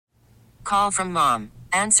Call from mom.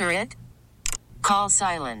 Answer it. Call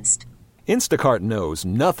silenced. Instacart knows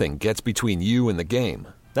nothing gets between you and the game.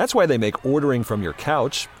 That's why they make ordering from your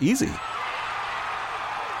couch easy.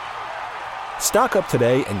 Stock up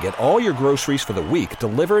today and get all your groceries for the week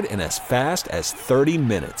delivered in as fast as 30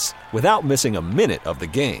 minutes without missing a minute of the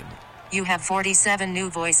game. You have 47 new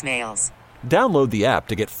voicemails. Download the app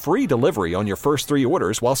to get free delivery on your first 3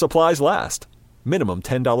 orders while supplies last. Minimum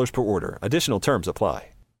 $10 per order. Additional terms apply.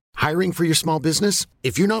 Hiring for your small business?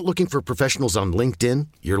 If you're not looking for professionals on LinkedIn,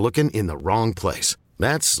 you're looking in the wrong place.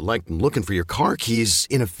 That's like looking for your car keys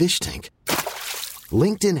in a fish tank.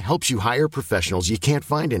 LinkedIn helps you hire professionals you can't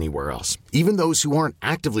find anywhere else, even those who aren't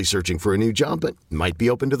actively searching for a new job but might be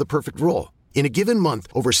open to the perfect role. In a given month,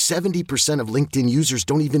 over 70% of LinkedIn users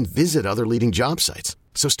don't even visit other leading job sites.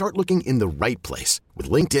 So start looking in the right place. With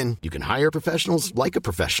LinkedIn, you can hire professionals like a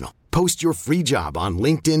professional. Post your free job on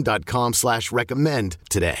linkedin.com/recommend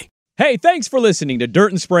today. Hey, thanks for listening to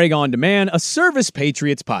Dirt and Sprague On Demand, a Service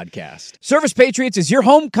Patriots podcast. Service Patriots is your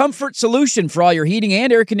home comfort solution for all your heating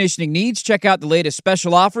and air conditioning needs. Check out the latest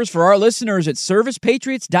special offers for our listeners at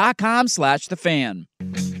servicepatriots.com/thefan.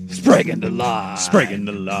 Spraguin the Line. Spraguin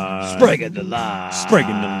the Line. Spraguin the Line.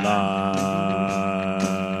 Spraguin the Line.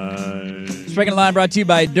 Spraguin the Line brought to you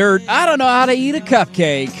by Dirt. I don't know how to eat a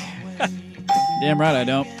cupcake. Damn right I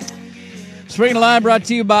don't. Spraguin the Line brought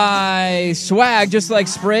to you by Swag. Just like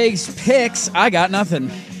Sprague's picks, I got nothing.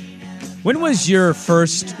 When was your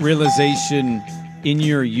first realization in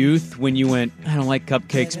your youth when you went, I don't like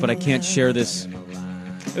cupcakes, but I can't share this?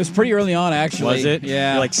 It was pretty early on, actually. Was it?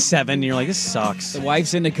 Yeah. You're like 7, and you're like, this sucks. The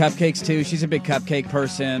wife's into cupcakes, too. She's a big cupcake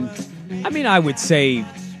person. I mean, I would say...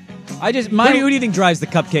 who do you think drives the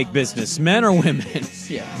cupcake business, men or women?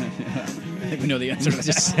 Yeah. I think we know the answer to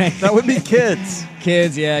Just that. saying. That would be kids.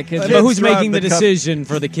 Kids, yeah. Kids. But who's making the decision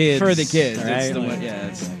for the kids? For the kids. Right? It's the one, yeah.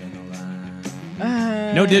 It's,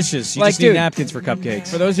 no dishes. You like, just need napkins for cupcakes.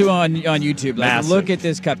 For those who are on YouTube, like, Massive. look at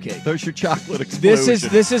this cupcake. There's your chocolate explosion.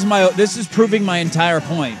 This is proving my entire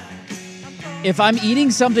point. If I'm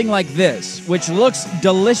eating something like this, which looks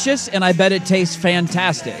delicious and I bet it tastes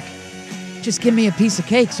fantastic, just give me a piece of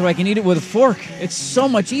cake so I can eat it with a fork. It's so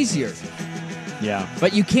much easier. Yeah.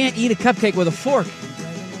 But you can't eat a cupcake with a fork.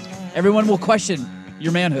 Everyone will question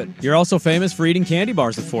your manhood. You're also famous for eating candy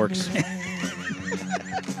bars with forks.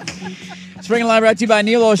 Sprague and Line brought to you by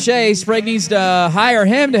Neil O'Shea. Sprague needs to hire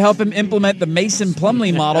him to help him implement the Mason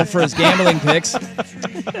Plumlee model for his gambling picks.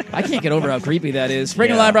 I can't get over how creepy that is. Sprague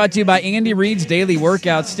and Line brought to you by Andy Reid's daily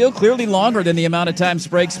workouts. Still clearly longer than the amount of time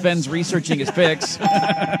Sprague spends researching his picks.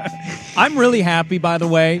 I'm really happy, by the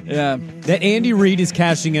way, Yeah. that Andy Reid is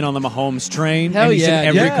cashing in on the Mahomes train. Hell and he's yeah. in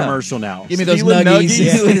every Yeah. commercial now. Give me those Stealing nuggies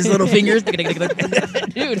nuggies. with his little fingers.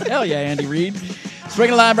 Dude, hell yeah, Andy Reid. Sprague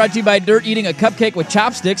and Line brought to you by Dirt eating a cupcake with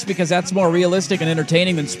chopsticks because that's more realistic and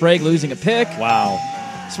entertaining than Sprague losing a pick. Wow.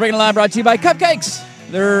 Sprague and Line brought to you by Cupcakes.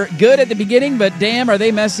 They're good at the beginning, but damn, are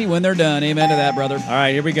they messy when they're done. Amen to that, brother. All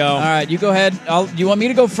right, here we go. All right, you go ahead. You want me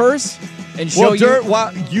to go first and show Well, Dirt, you?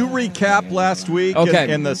 you recap last week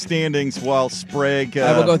Okay. and the standings while Sprague.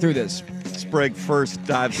 I will go through this. Sprague first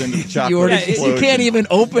dives into the chocolate You explosion. can't even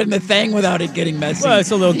open the thing without it getting messy. Well,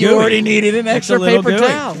 it's a little You gooey. already needed an It's extra a little paper gooey.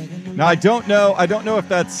 towel. Now, I don't know if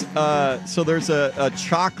that's so there's a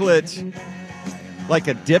chocolate, like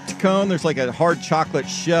a dipped cone. There's like a hard chocolate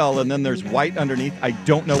shell, and then there's white underneath. I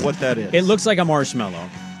don't know what that is. It looks like a marshmallow.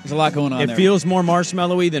 There's a lot going on It there. feels more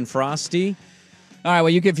marshmallowy than frosty. All right,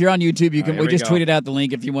 well, if you're on YouTube, you All can. right, We here we just go. tweeted out the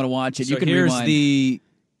link if you want to watch it. So you can here's rewind.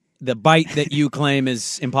 the bite that you claim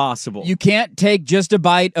is impossible. You can't take just a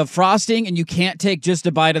bite of frosting, and you can't take just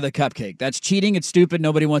a bite of the cupcake. That's cheating. It's stupid.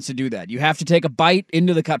 Nobody wants to do that. You have to take a bite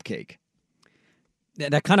into the cupcake.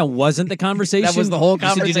 That kind of wasn't the conversation. That was the whole You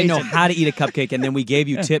said you didn't know conversation. how to eat a cupcake, and then we gave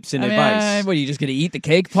you tips and advice. What are you just going to eat the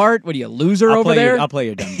cake part? What are you, a loser I'll over play there? I'll play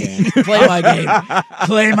your dumb game. Play my game.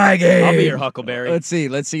 Play my game. I'll be your Huckleberry. Let's see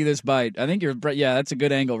this bite. I think yeah, that's a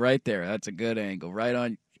good angle right there. That's a good angle right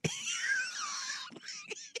on.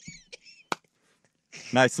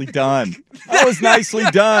 Nicely done. That was nicely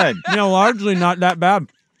done. Largely not that bad.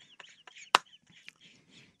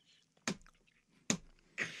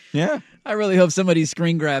 Yeah. I really hope somebody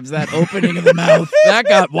screen grabs that opening of the mouth. That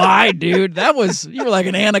got wide, dude. You were like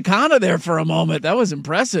an anaconda there for a moment. That was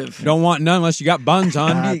impressive. Don't want none unless you got buns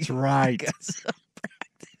on. That's right.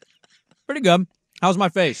 Pretty good. How's my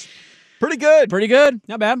face? Pretty good. Pretty good.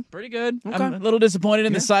 Not bad. Pretty good. Okay. I'm a little disappointed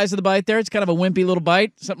in the size of the bite there. It's kind of a wimpy little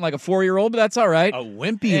bite, something like a 4-year-old, but that's all right. A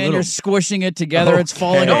wimpy and little. you're squishing it together. It's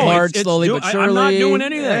falling No, apart it's slowly but surely. I'm not doing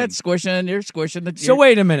anything. Yeah, it's squishing. You're squishing the. So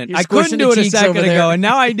wait a minute. I couldn't do it a second ago, and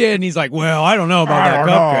now I did. And he's like, "Well, I don't know about that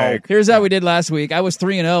cupcake." Here's how we did last week. I was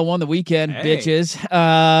 3-0, won the weekend, bitches.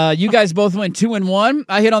 You guys both went 2-1.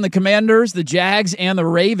 I hit on the Commanders, the Jags, and the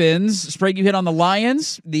Ravens. Sprague, you hit on the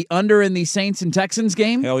Lions, the under in the Saints and Texans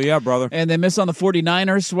game. Hell yeah, brother. And then miss on the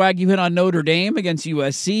 49ers. Swag, you hit on Notre Dame against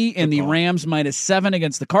USC and the Rams -7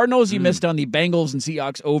 against the Cardinals. You missed on the Bengals and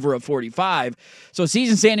Seahawks over of 45. So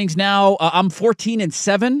season standings now, I'm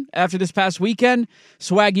 14-7 after this past weekend.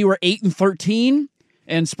 Swag, you are 8-13,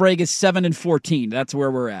 and Sprague is 7-14. That's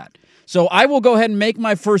where we're at. So I will go ahead and make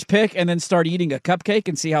my first pick and then start eating a cupcake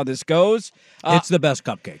and see how this goes. It's the best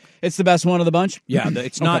cupcake. It's the best one of the bunch? Yeah,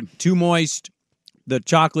 it's not too moist. The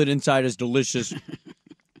chocolate inside is delicious.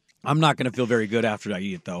 I'm not going to feel very good after I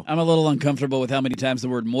eat it, though. I'm a little uncomfortable with how many times the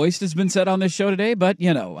word moist has been said on this show today, but,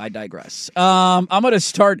 I digress. I'm going to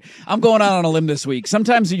start. I'm going out on a limb this week.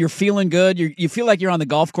 Sometimes you're feeling good. You feel like you're on the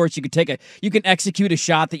golf course. You can execute a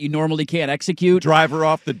shot that you normally can't execute. Driver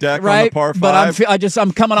off the deck right? on the par 5. But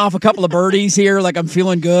I'm coming off a couple of birdies here. Like I'm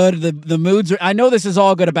feeling good. The moods are. I know this is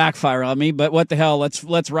all going to backfire on me, but what the hell?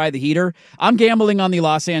 Let's ride the heater. I'm gambling on the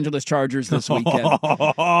Los Angeles Chargers this weekend.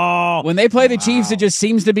 When they play the Chiefs, it just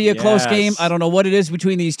seems to be a close game. I don't know what it is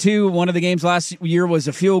between these two. One of the games last year was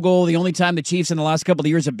a field goal. The only time the Chiefs in the last couple of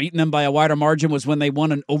years have beaten them by a wider margin was when they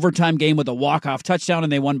won an overtime game with a walk-off touchdown,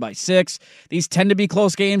 and they won by 6. These tend to be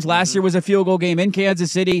close games. Last year was a field goal game in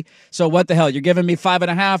Kansas City. So what the hell? You're giving me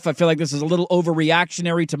 5.5. I feel like this is a little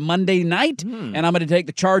overreactionary to Monday night, and I'm going to take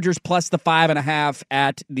the Chargers plus the 5.5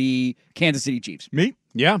 at the Kansas City Chiefs. Me?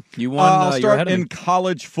 Yeah, you won. I'll you're start ahead of me. in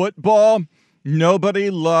college football.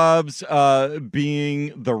 Nobody loves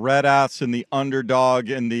being the red ass and the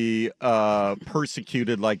underdog and the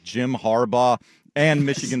persecuted like Jim Harbaugh, and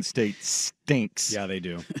Michigan State stinks. Yeah, they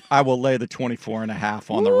do. I will lay the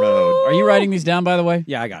 24.5 on the road. Are you writing these down, by the way?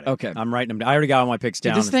 Yeah, I got it. Okay. I'm writing them down. I already got all my picks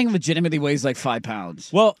down. This thing legitimately weighs like 5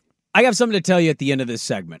 pounds. Well, I have something to tell you at the end of this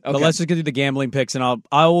segment. But Okay. let's just get through the gambling picks, and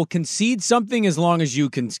I will concede something as long as you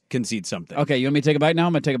can concede something. Okay, you want me to take a bite now?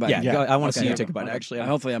 I'm going to take a bite. Yeah, Yeah. I want to see Okay. you take a bite. Actually, I'm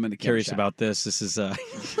Hopefully I'm in the curious shot. about this. This is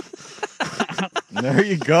There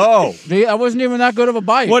you go. I wasn't even that good of a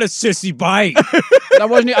bite. what a sissy bite. That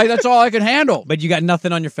wasn't. That's all I could handle. But you got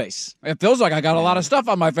nothing on your face. It feels like I got a lot of stuff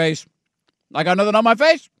on my face. I got nothing on my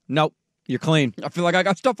face. Nope, you're clean. I feel like I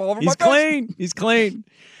got stuff all over He's my face. clean. He's clean.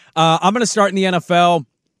 I'm going to start in the NFL.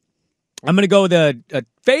 I'm going to go with a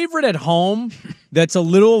favorite at home that's a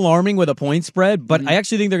little alarming with a point spread, but I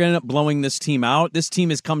actually think they're going to end up blowing this team out. This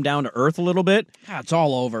team has come down to earth a little bit. Ah, it's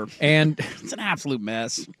all over. And It's an absolute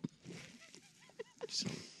mess.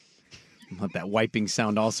 let that wiping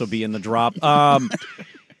sound also be in the drop.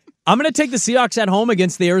 I'm going to take the Seahawks at home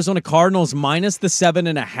against the Arizona Cardinals minus the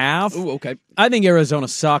 7.5. Ooh, okay. I think Arizona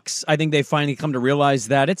sucks. I think they finally come to realize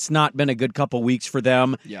that it's not been a good couple weeks for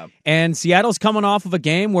them. Yeah. And Seattle's coming off of a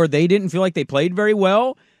game where they didn't feel like they played very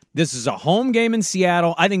well. This is a home game in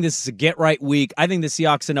Seattle. I think this is a get-right week. I think the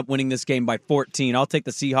Seahawks end up winning this game by 14. I'll take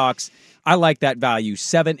the Seahawks. I like that value,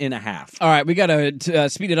 7.5. All right, we got to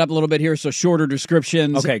speed it up a little bit here, so shorter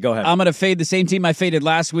descriptions. Okay, go ahead. I'm going to fade the same team I faded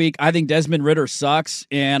last week. I think Desmond Ridder sucks,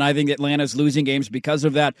 and I think Atlanta's losing games because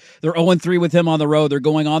of that. They're 0-3 with him on the road. They're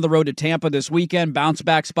going on the road to Tampa this weekend.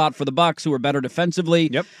 Bounce-back spot for the Bucs, who are better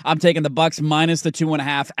defensively. Yep. I'm taking the Bucs minus the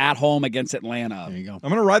 2.5 at home against Atlanta. There you go. I'm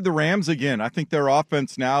going to ride the Rams again. I think their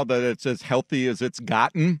offense, now that it's as healthy as it's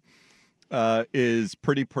gotten, is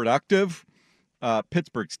pretty productive.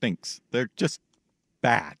 Pittsburgh stinks. They're just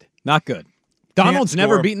bad. Not good. Donald's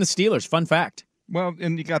never score. beaten the Steelers. Fun fact. Well,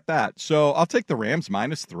 and you got that. So I'll take the Rams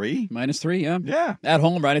 -3. -3, yeah. Yeah. At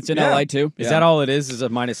home, right? It's in Yeah. LA, too. Is Yeah. that all it is a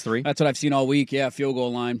 -3? That's what I've seen all week. Yeah, field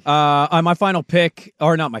goal line. My final pick,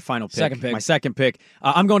 or not my final pick. Second pick. My second pick.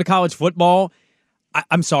 I'm going to college football.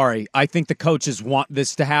 I'm sorry. I think the coaches want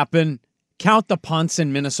this to happen. Count the punts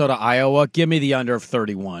in Minnesota, Iowa. Give me the under of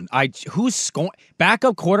 31. Who's scoring?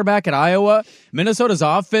 Backup quarterback at Iowa. Minnesota's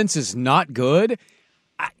offense is not good.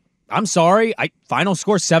 I'm sorry. Final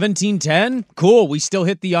score 17-10. Cool. We still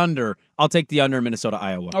hit the under. I'll take the under in Minnesota,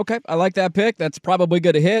 Iowa. Okay, I like that pick. That's probably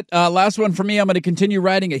good to hit. Last one for me, I'm going to continue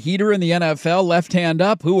riding a heater in the NFL. Left hand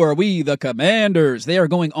up. Who are we? The Commanders. They are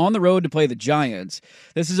going on the road to play the Giants.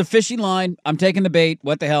 This is a fishy line. I'm taking the bait.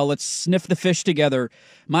 What the hell? Let's sniff the fish together.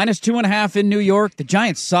 -2.5 in New York. The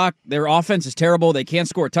Giants suck. Their offense is terrible. They can't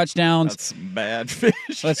score touchdowns. That's bad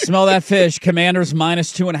fish. Let's smell that fish. Commanders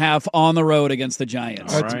 -2.5 on the road against the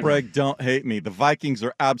Giants. That's Sprague, don't hate me. The Vikings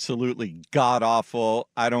are absolutely god-awful.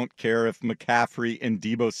 I don't care if McCaffrey and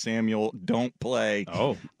Deebo Samuel don't play,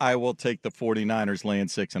 I will take the 49ers laying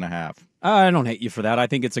 6.5. I don't hate you for that. I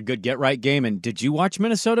think it's a good get-right game. And did you watch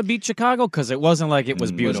Minnesota beat Chicago? Because it wasn't like it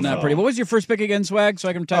was beautiful. It was not pretty. What was your first pick again, Swag? So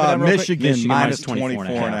I can type it down real quick. Michigan minus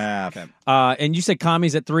 24.5. Okay. And you said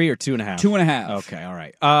commies at 3 or 2.5? 2.5. Okay, all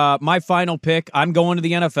right. My final pick, I'm going to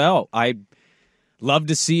the NFL. I love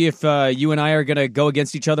to see if you and I are going to go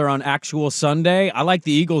against each other on actual Sunday. I like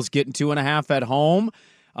the Eagles getting 2.5 at home.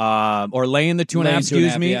 Or laying the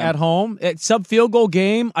 2.5, at home. It's sub-field goal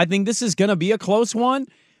game. I think this is going to be a close one.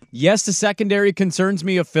 Yes, the secondary concerns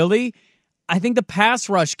me of Philly. I think the pass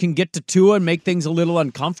rush can get to Tua and make things a little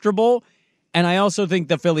uncomfortable. And I also think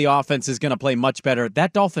the Philly offense is going to play much better.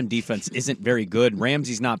 That Dolphin defense isn't very good.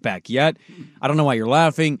 Ramsey's not back yet. I don't know why you're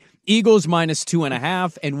laughing. Eagles minus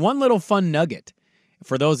 2.5. And one little fun nugget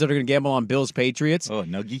for those that are going to gamble on Bills-Patriots. Oh,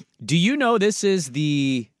 nuggy. Do you know this is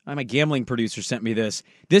the... my gambling producer sent me this.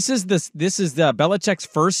 This is the Belichick's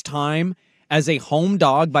first time as a home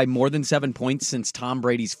dog by more than 7 points since Tom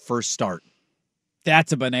Brady's first start.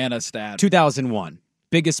 That's a banana stat. 2001.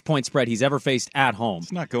 Biggest point spread he's ever faced at home.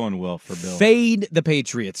 It's not going well for Bill. Fade the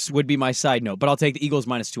Patriots would be my side note, but I'll take the Eagles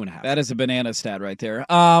minus 2.5. That is a banana stat right there.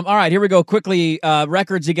 All right, here we go. Quickly,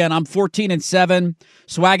 records again. I'm 14-7.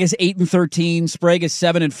 Swag is 8-13. Sprague is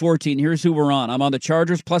 7-14. Here's who we're on. I'm on the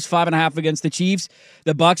Chargers plus 5.5 against the Chiefs.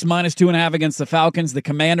 The Bucks minus 2.5 against the Falcons. The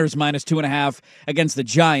Commanders minus 2.5 against the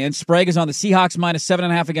Giants. Sprague is on the Seahawks minus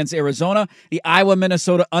 7.5 against Arizona. The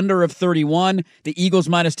Iowa-Minnesota under of 31. The Eagles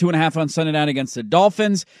minus 2.5 on Sunday night against the Dolphins.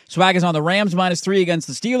 Swag is on the Rams minus 3 against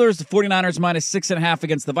the Steelers. The 49ers minus 6.5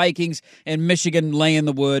 against the Vikings. And Michigan laying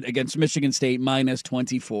the wood against Michigan State minus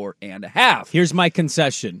 24.5. Here's my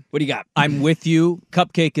concession. What do you got? I'm with you.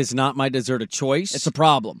 Cupcake is not my dessert of choice. It's a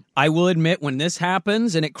problem. I will admit when this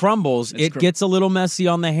happens and it crumbles, it gets a little messy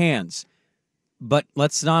on the hands. But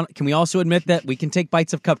can we also admit that we can take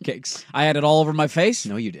bites of cupcakes? I had it all over my face.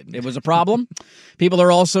 No, you didn't. It was a problem. People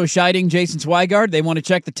are also chiding Jason Swigard. They want to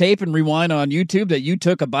check the tape and rewind on YouTube that you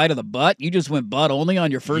took a bite of the butt. You just went butt only on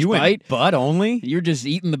your first bite. Went butt only? You're just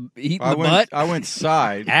eating the butt. I went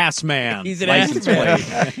side. Ass man. He's an ass man.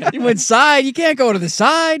 You went side. You can't go to the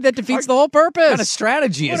side. That defeats the whole purpose. What kind of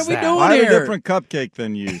strategy is that? What are we I doing had here? a different cupcake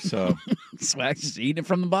than you, so. Swag's just eating it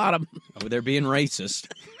from the bottom. Oh, they're being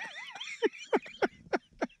racist.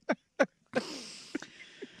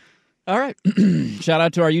 All right. Shout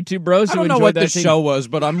out to our YouTube bros who I don't know what this show was,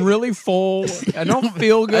 but I'm really full. I don't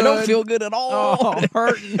feel good. I don't feel good at all. Oh, I'm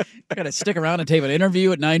hurting. I got to stick around and tape an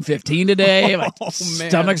interview at 9:15 today. My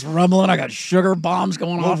stomach's rumbling. I got sugar bombs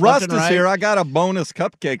going off. Russ left is and right. here. I got a bonus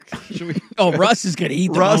cupcake. Russ is going to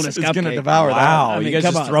eat the Russ bonus is cupcake. going to devour that. Wow, I mean, you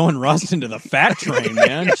guys just throwing Russ into the fat train,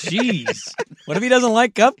 man. Jeez. What if he doesn't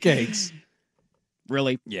like cupcakes?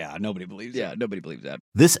 Really? Yeah, nobody believes Yeah, nobody believes that.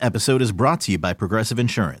 This episode is brought to you by Progressive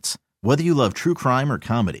Insurance. Whether you love true crime or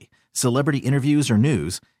comedy, celebrity interviews or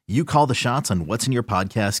news, you call the shots on what's in your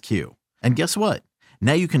podcast queue. And guess what?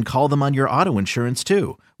 Now you can call them on your auto insurance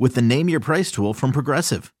too with the Name Your Price tool from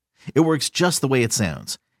Progressive. It works just the way it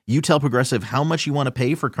sounds. You tell Progressive how much you want to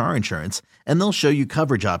pay for car insurance, and they'll show you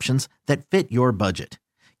coverage options that fit your budget.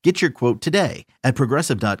 Get your quote today at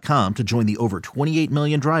Progressive.com to join the over 28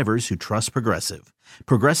 million drivers who trust Progressive.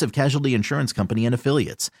 Progressive Casualty Insurance Company and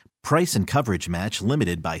Affiliates. Price and coverage match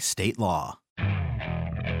limited by state law.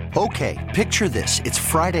 Okay, picture this. It's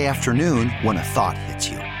Friday afternoon when a thought hits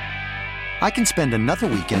you. I can spend another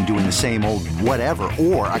weekend doing the same old whatever,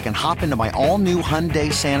 or I can hop into my all-new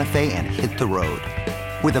Hyundai Santa Fe and hit the road.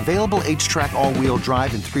 With available H-Track all-wheel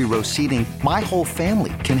drive and 3-row seating, my whole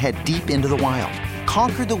family can head deep into the wild.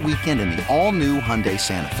 Conquer the weekend in the all-new Hyundai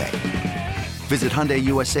Santa Fe. Visit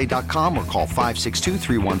HyundaiUSA.com or call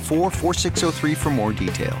 562-314-4603 for more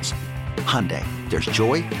details. Hyundai, there's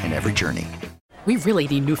joy in every journey. We really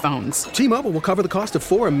need new phones. T-Mobile will cover the cost of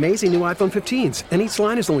 4 amazing new iPhone 15s, and each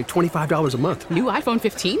line is only $25 a month. New iPhone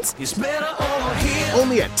 15s? It's better over here.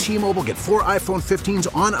 Only at T-Mobile, get 4 iPhone 15s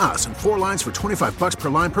on us and 4 lines for $25 per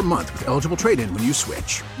line per month with eligible trade-in when you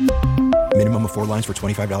switch. Minimum of 4 lines for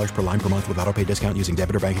 $25 per line per month with autopay discount using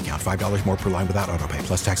debit or bank account. $5 more per line without autopay,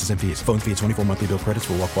 plus taxes and fees. Phone fee at 24 monthly bill credits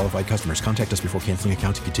for well-qualified customers. Contact us before canceling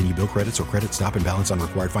account to continue bill credits or credit stop and balance on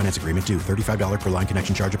required finance agreement due. $35 per line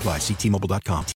connection charge applies. See T-Mobile.com.